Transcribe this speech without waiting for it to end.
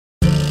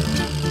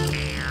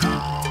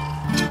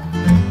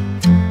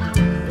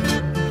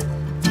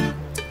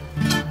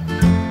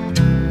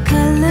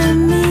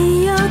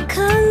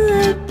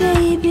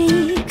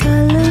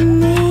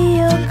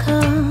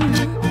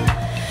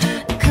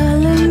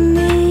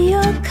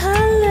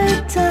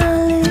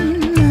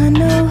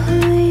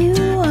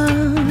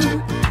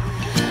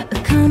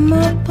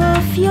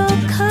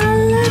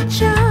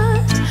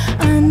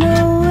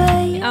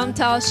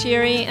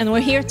Shiri, and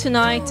we're here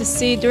tonight to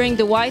see, during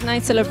the White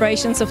Night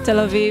celebrations of Tel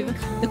Aviv,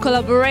 the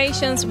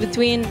collaborations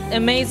between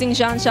amazing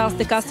Jean-Charles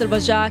de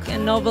Castelbajac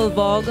and Noble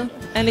Vogue,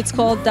 and it's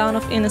called Dawn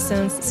of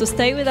Innocence. So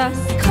stay with us.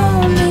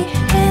 Call me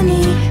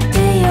any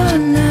day or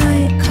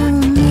night, call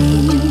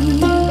me.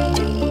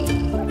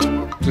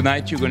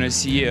 Tonight you're going to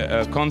see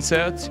a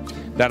concert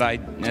that I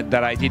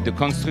did the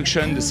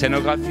construction, the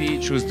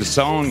scenography, choose the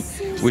song,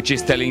 which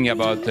is telling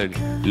about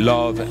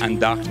love and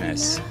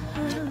darkness,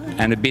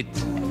 and a bit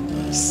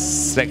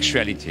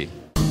sexuality.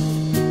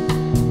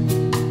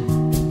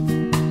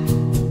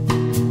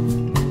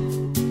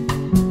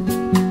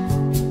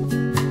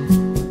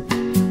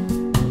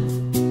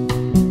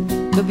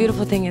 The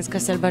beautiful thing is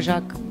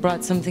Castelbajac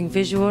brought something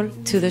visual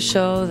to the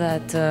show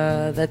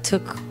that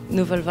took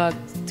Nouvelle Vague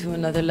to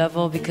another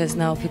level, because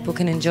now people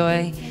can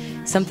enjoy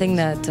something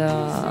that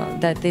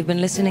they've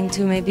been listening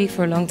to maybe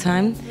for a long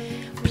time,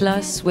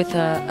 plus with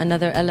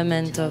another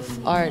element of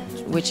art,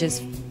 which is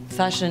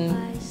fashion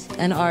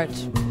and art.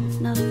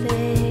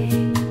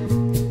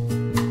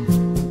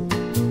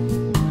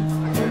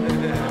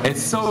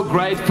 It's so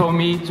great for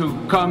me to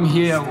come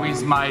here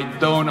with my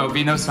Dawn of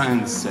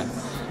Innocence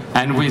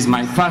and with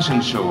my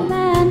fashion show.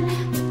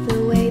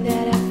 The way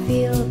that I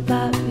feel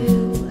about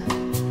you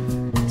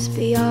is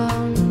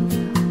beyond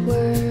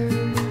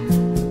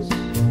words.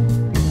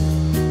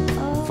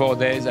 4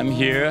 days I'm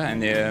here,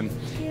 and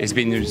it's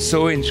been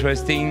so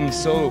interesting,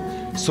 so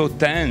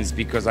tense,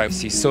 because I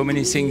see so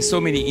many things,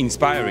 so many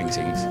inspiring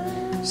things.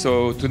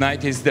 So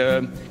tonight is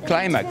the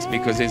climax,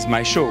 because it's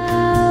my show.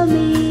 Tell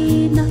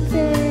me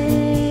nothing.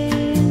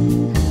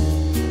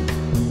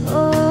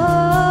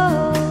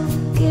 Oh,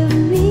 give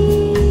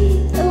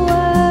me the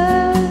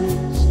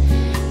words.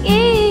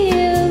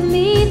 Give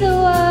me the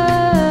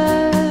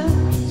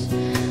words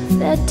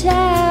that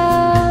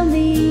tell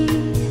me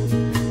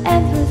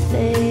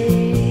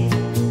everything.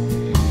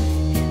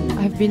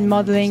 I've been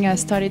modeling. I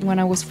started when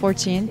I was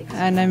 14,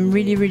 and I'm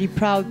really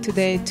proud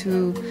today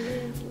to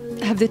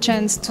have the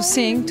chance to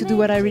sing, to do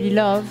what I really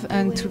love,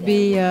 and to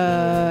be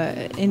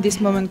in this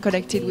moment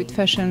connected with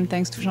fashion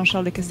thanks to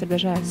Jean-Charles de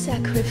Castelbajac.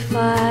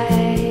 Sacrificed,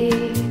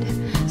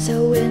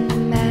 so in the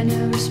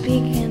manner of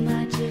speaking,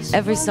 I just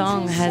Every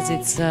song has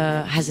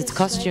its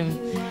costume,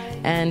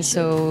 and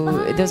so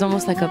there's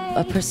almost like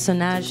a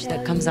personage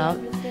that comes out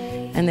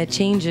and that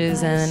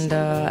changes, and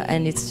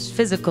it's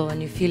physical,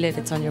 and you feel it,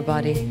 it's on your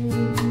body.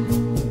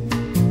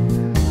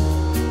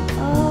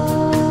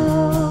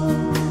 oh,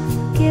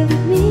 give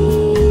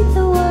me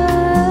the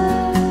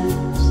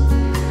words,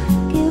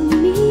 give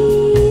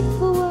me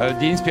the words.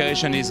 The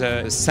inspiration is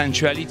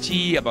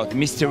sensuality, about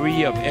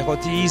mystery, of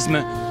erotism,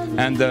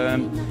 and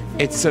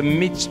it's a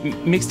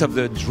mix of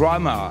the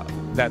drama,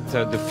 that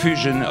the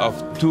fusion of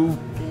two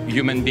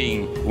human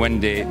beings when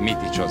they meet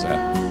each other.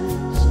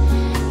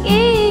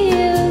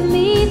 Give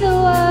me the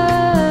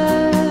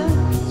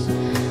words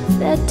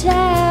that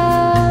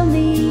tell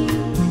me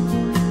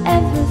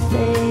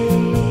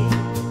everything.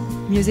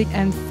 Music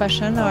and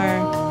fashion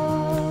are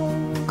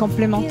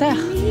complémentaires.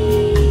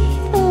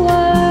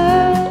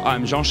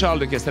 I'm Jean-Charles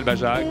de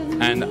Castelbajac,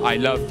 and I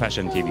love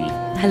FashionTV.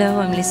 Hello,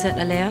 I'm Lisette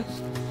Alea.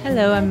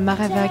 Hello, I'm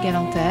Mareva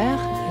Galanter.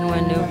 And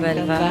we're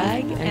Nouvelle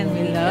Vague, and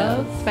we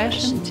love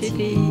Fashion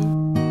TV.